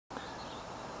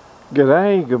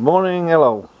G'day, good morning,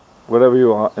 hello, wherever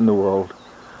you are in the world.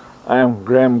 I am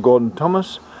Graham Gordon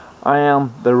Thomas. I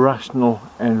am the rational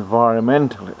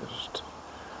environmentalist.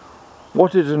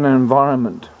 What is an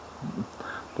environment?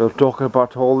 They'll talk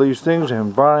about all these things,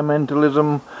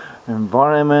 environmentalism,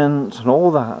 environments and all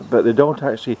that, but they don't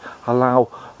actually allow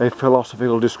a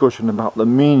philosophical discussion about the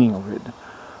meaning of it.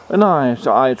 And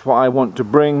it's what I want to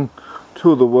bring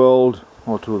to the world,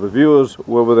 or to the viewers,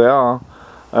 wherever they are,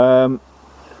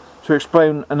 to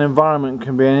explain an environment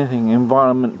can be anything.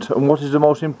 Environment, and what is the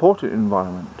most important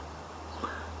environment?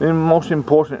 The most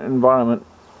important environment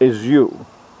is you.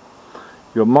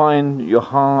 Your mind, your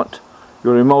heart,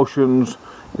 your emotions,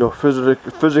 your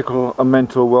physical and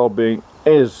mental well-being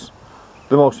is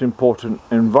the most important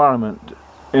environment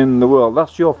in the world.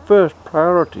 That's your first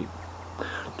priority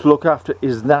to look after,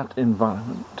 is that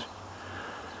environment.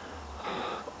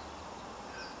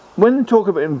 When they talk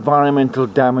about environmental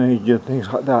damage and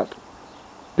things like that,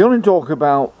 they only talk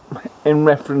about in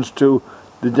reference to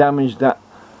the damage that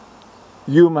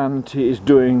humanity is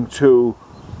doing to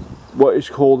what is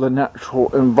called the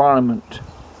natural environment.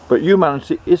 But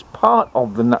humanity is part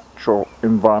of the natural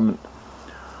environment.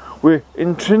 We're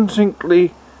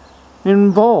intrinsically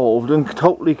involved and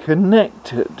totally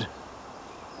connected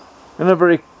in a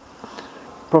very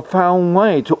profound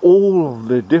way to all of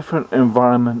the different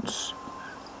environments,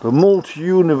 the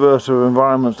multi-universe of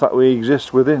environments that we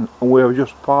exist within, and we are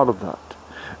just part of that.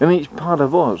 And each part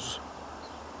of us,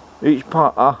 each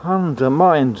part, our hands, our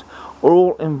minds, are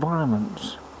all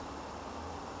environments.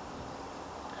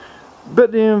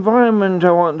 But the environment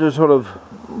I want to sort of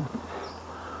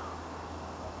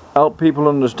help people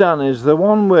understand is the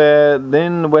one where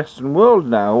in the Western world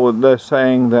now they're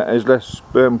saying that there's less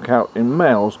sperm count in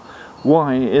males.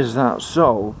 Why is that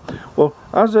so? Well,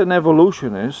 as an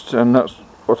evolutionist, and that's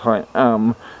what I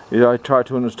am, is I try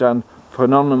to understand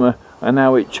phenomena and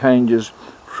how it changes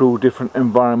through different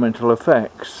environmental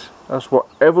effects. That's what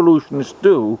evolutionists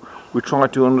do. We try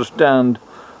to understand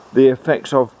the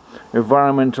effects of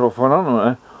environmental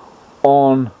phenomena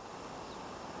on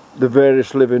the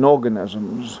various living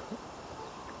organisms,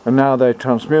 and how they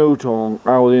transmute, or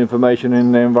how the information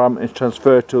in the environment is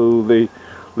transferred to the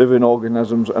living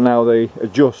organisms, and how they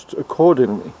adjust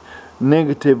accordingly,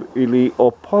 negatively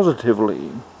or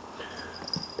positively.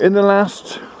 In the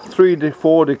last 3 to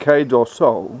 4 decades or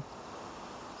so,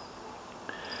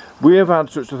 we have had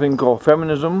such a thing called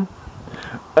feminism,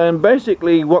 and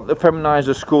basically what they feminized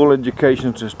the school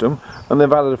education system, and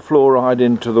they've added fluoride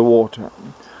into the water.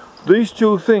 These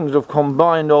two things have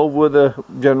combined over the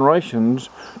generations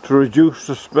to reduce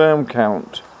the sperm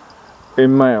count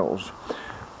in males.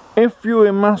 If you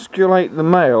emasculate the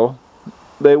male,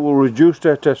 they will reduce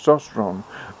their testosterone,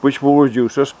 which will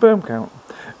reduce their sperm count.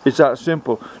 It's that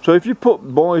simple. So if you put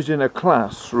boys in a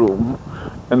classroom,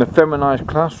 in a feminized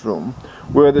classroom,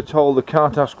 where they're told they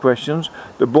can't ask questions,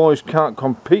 the boys can't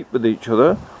compete with each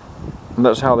other, and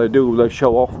that's how they do, they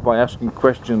show off by asking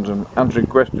questions and answering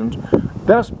questions.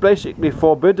 That's basically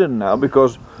forbidden now,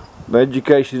 because the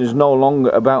education is no longer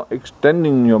about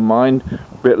extending your mind,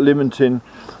 but limiting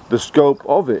the scope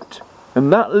of it.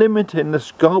 And that limiting the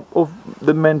scope of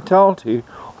the mentality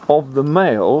of the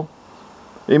male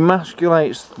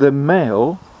emasculates the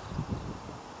male,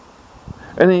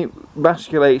 and it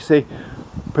emasculates the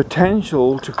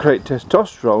potential to create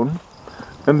testosterone,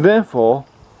 and therefore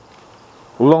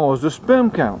lowers the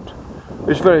sperm count.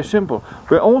 It's very simple.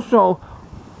 But also,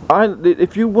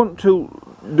 if you want to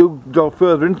go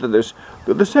further into this,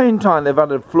 at the same time they've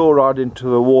added fluoride into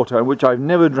the water, which I've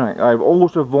never drank. I've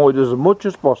always avoided as much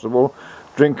as possible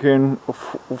drinking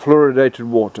fluoridated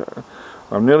water.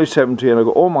 I'm nearly 70 and I've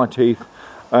got all my teeth,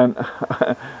 and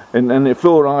and the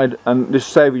fluoride and this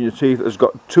saving your teeth has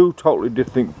got two totally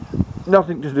different,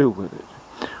 nothing to do with it.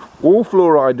 All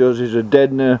fluoride does is a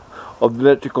deadener of the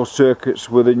electrical circuits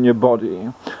within your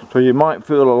body, so you might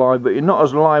feel alive, but you're not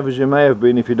as alive as you may have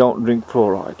been if you don't drink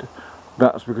fluoride.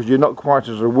 That's because you're not quite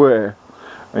as aware,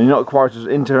 and you're not quite as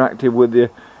interactive with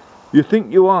you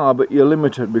think you are, but you're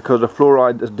limited because the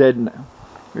fluoride is deadener.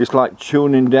 It's like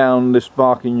tuning down the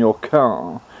spark in your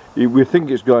car. We think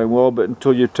it's going well, but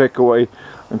until you take away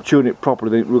and tune it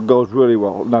properly, it goes really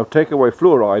well. Now take away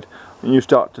fluoride and you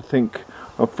start to think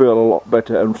and feel a lot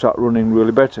better and start running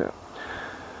really better.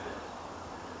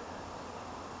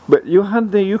 But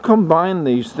you combine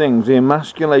these things, the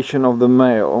emasculation of the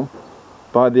male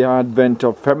by the advent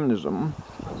of feminism,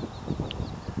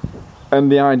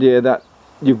 and the idea that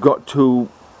you've got to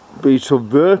be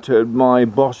subverted by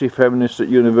bossy feminists at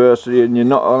university, and you're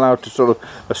not allowed to sort of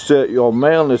assert your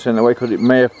maleness in a way because it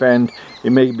may offend,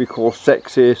 it may be called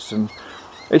sexist, and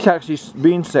It's actually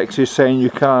being sexist saying you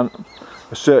can't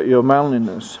assert your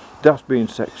manliness. That's being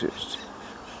sexist.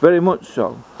 Very much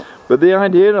so. But the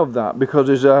idea of that, because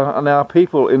there's and there are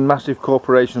people in massive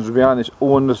corporations behind this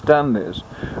who understand this,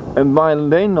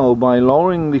 and they know by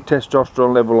lowering the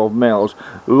testosterone level of males,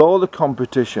 lower the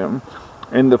competition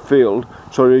in the field,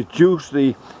 so reduce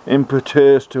the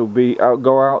impetus to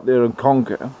go out there and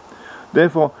conquer.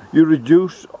 Therefore, you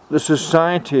reduce the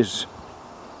society's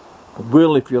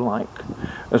will, if you like,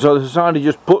 and so the society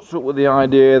just puts up with the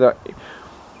idea that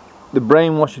the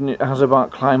brainwashing it has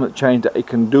about climate change, that it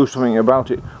can do something about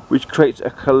it, which creates a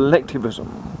collectivism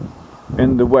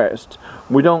in the West.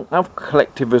 We don't have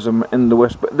collectivism in the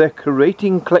West, but they're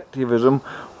creating collectivism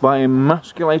by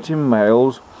emasculating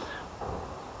males,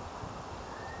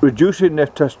 reducing their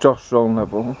testosterone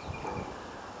level,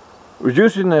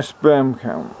 reducing their sperm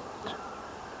count,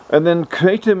 and then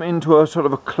create them into a sort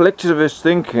of a collectivist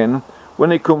thinking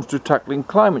when it comes to tackling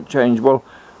climate change. Well,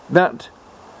 that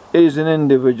is an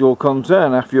individual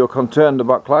concern. After you're concerned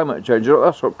about climate change,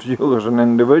 that's up to you as an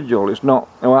individual. It's not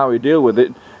how we deal with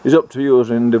it. It's up to you as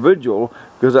an individual,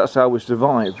 because that's how we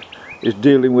survive. It's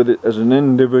dealing with it as an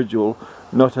individual,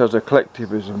 not as a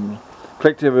collectivism.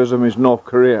 Collectivism is North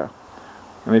Korea,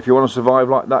 and if you want to survive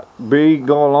like that,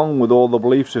 go along with all the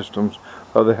belief systems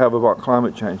that they have about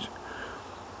climate change.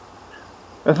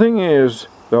 The thing is,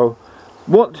 though,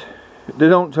 what they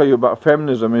don't tell you about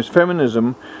feminism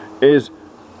is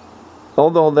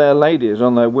although they're ladies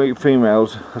and they're weak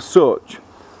females as such,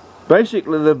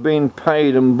 basically they've been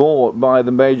paid and bought by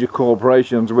the major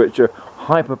corporations, which are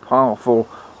hyper powerful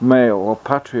male or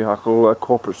patriarchal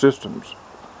corporate systems.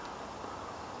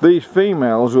 These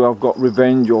females who have got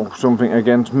revenge or something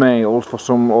against males for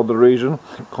some other reason,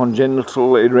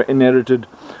 congenital inherited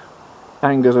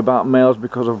angers about males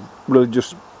because of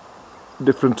religious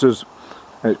differences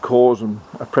it cause and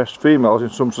oppressed females in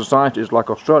some societies like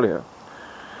Australia.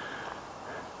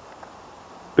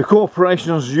 The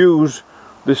corporations use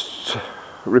this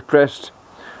repressed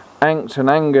angst and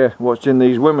anger what's in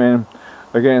these women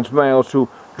against males to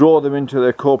draw them into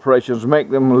their corporations, make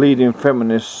them leading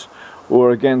feminists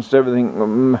or against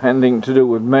everything having to do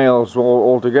with males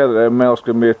altogether. Males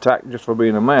can be attacked just for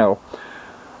being a male.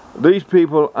 These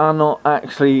people are not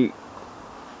actually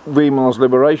females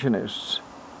liberationists,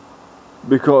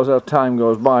 because as time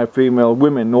goes by, female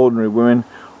women, ordinary women,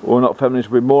 who are not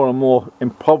feminists, will be more and more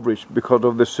impoverished because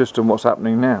of this system what's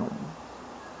happening now.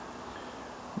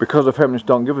 Because the feminists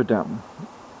don't give a damn.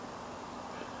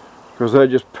 Because they're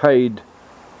just paid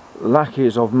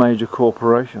lackeys of major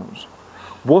corporations.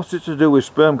 What's it to do with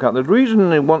sperm count? The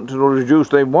reason they want to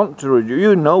reduce,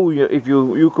 you know, if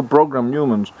you could program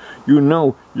humans, you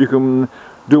know you can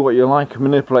do what you like,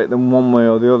 manipulate them one way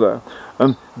or the other.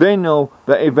 And they know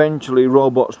that eventually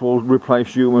robots will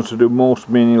replace humans to do most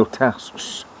menial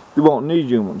tasks. They won't need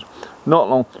humans. Not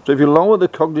long. So if you lower the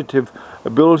cognitive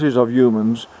abilities of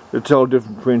humans to tell the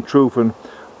difference between truth and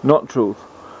not truth,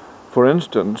 for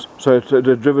instance, so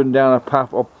they're driven down a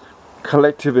path of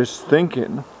collectivist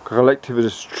thinking,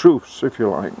 collectivist truths, if you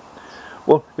like,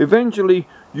 well, eventually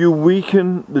you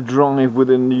weaken the drive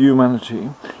within humanity,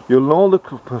 you lower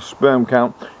the sperm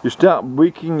count, you start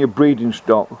weakening your breeding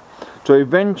stock, so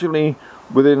eventually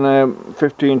within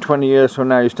 15-20 years from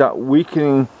now you start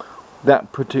weakening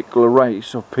that particular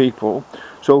race of people.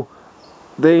 So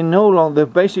they're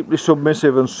basically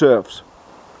submissive and serfs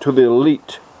to the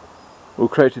elite who are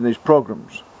creating these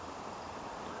programs.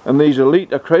 And these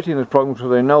elite are creating these programs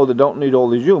because they know they don't need all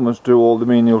these humans to do all the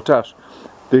menial tasks.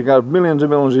 They got millions and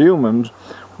millions of humans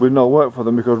with no work for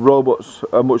them, because robots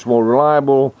are much more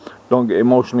reliable, don't get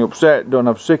emotionally upset, don't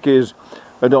have sickies,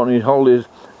 they don't need holidays,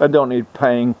 they don't need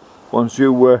paying once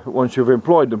you've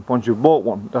employed them, once you've bought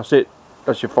one. That's it.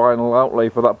 That's your final outlay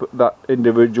for that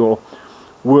individual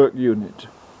work unit.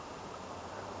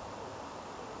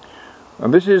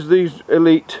 And this is these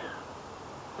elite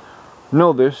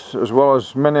know this, as well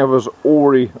as many of us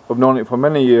already have known it for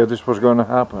many years. This was going to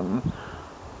happen,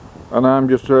 and I'm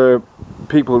just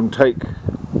people can take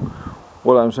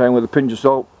what I'm saying with a pinch of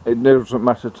salt. It doesn't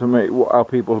matter to me what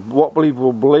people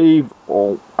believe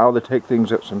or how they take things.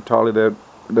 That's entirely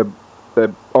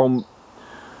their own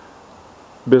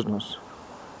business.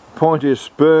 Point is,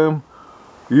 sperm,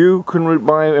 you can,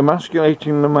 by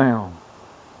emasculating the male,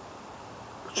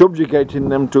 subjugating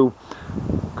them to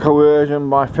coercion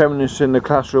by feminists in the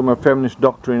classroom, a feminist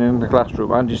doctrine in the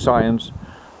classroom, anti-science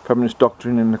feminist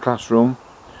doctrine in the classroom,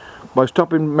 by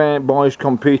stopping boys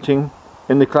competing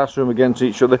in the classroom against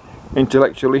each other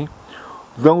intellectually,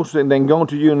 those then going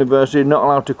to university, not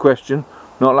allowed to question,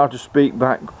 not allowed to speak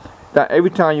back, that every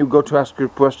time you go to ask a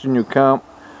question you can't,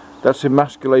 That's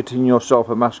emasculating yourself,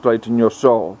 emasculating your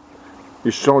soul.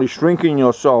 You're slowly shrinking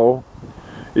your soul.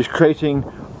 It's creating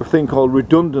a thing called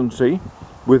redundancy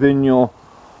within your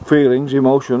feelings,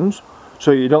 emotions,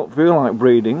 so you don't feel like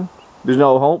breeding. There's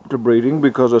no hope to breeding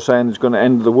because they're saying it's going to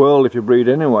end the world if you breed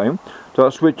anyway. So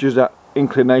that switches that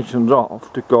inclinations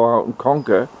off to go out and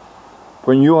conquer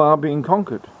when you are being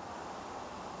conquered.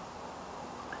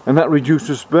 And that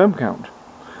reduces sperm count.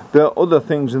 There are other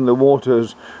things in the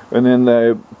waters and in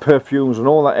the perfumes and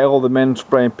all that, all the men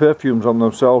spraying perfumes on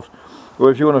themselves. Well,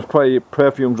 if you want to spray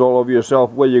perfumes all over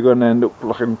yourself, well, you're going to end up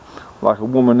looking like a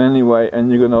woman anyway, and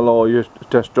you're going to lower your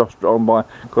testosterone by,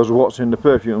 because what's in the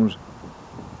perfumes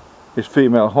is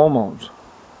female hormones.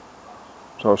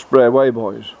 So spray away,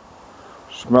 boys.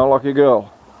 Smell like a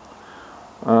girl.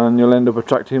 And you'll end up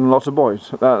attracting lots of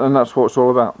boys. And that's what it's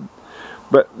all about.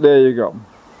 But there you go.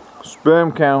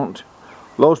 Sperm count,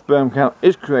 low sperm count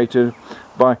is created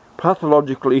by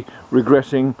pathologically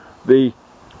regressing the,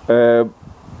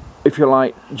 if you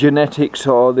like, genetics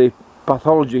or the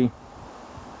pathology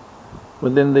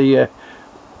within the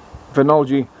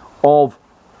phenology of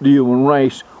the human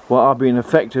race, what are being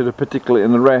affected, particularly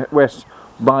in the West,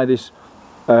 by this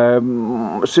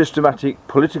systematic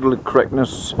political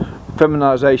correctness,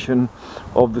 feminisation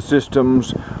of the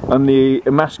systems, and the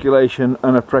emasculation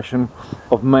and oppression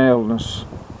of maleness.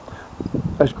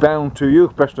 It's bound to you,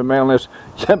 oppression of maleness,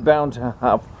 you're bound to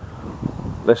have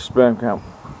less sperm count.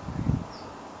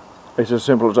 It's as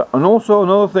simple as that. And also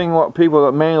another thing what people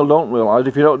that male don't realise,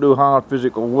 if you don't do hard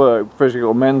physical work,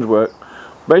 physical men's work,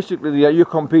 basically you're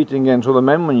competing against other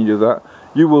men when you do that.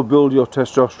 You will build your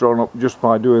testosterone up just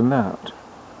by doing that.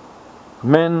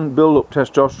 Men build up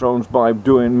testosterone by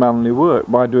doing manly work,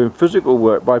 by doing physical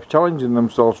work, by challenging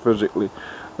themselves physically.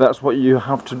 That's what you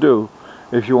have to do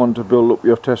if you want to build up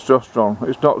your testosterone.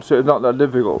 It's not that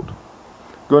difficult.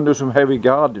 Go and do some heavy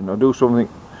gardening or do something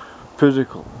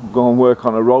physical. Go and work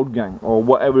on a road gang or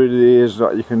whatever it is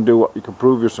that you can do, what you can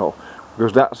prove yourself,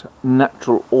 because that's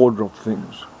natural order of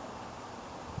things.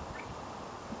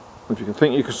 If you can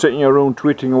think you can sit in your room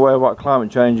tweeting away about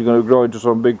climate change, you're going to grow into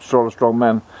some big, strong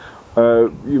man.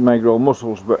 You may grow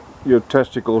muscles, but your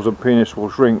testicles and penis will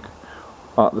shrink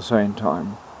at the same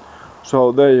time.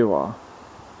 So there you are.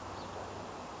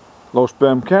 Low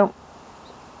sperm count.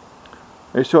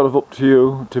 It's sort of up to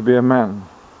you to be a man,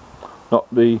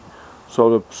 not be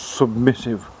sort of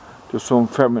submissive to some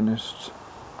feminists,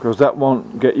 because that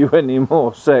won't get you any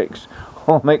more sex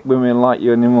or make women like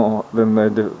you any more than they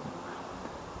do.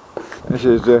 This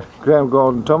is Graham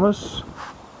Gordon Thomas,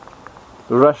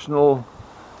 the rational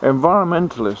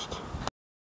environmentalist.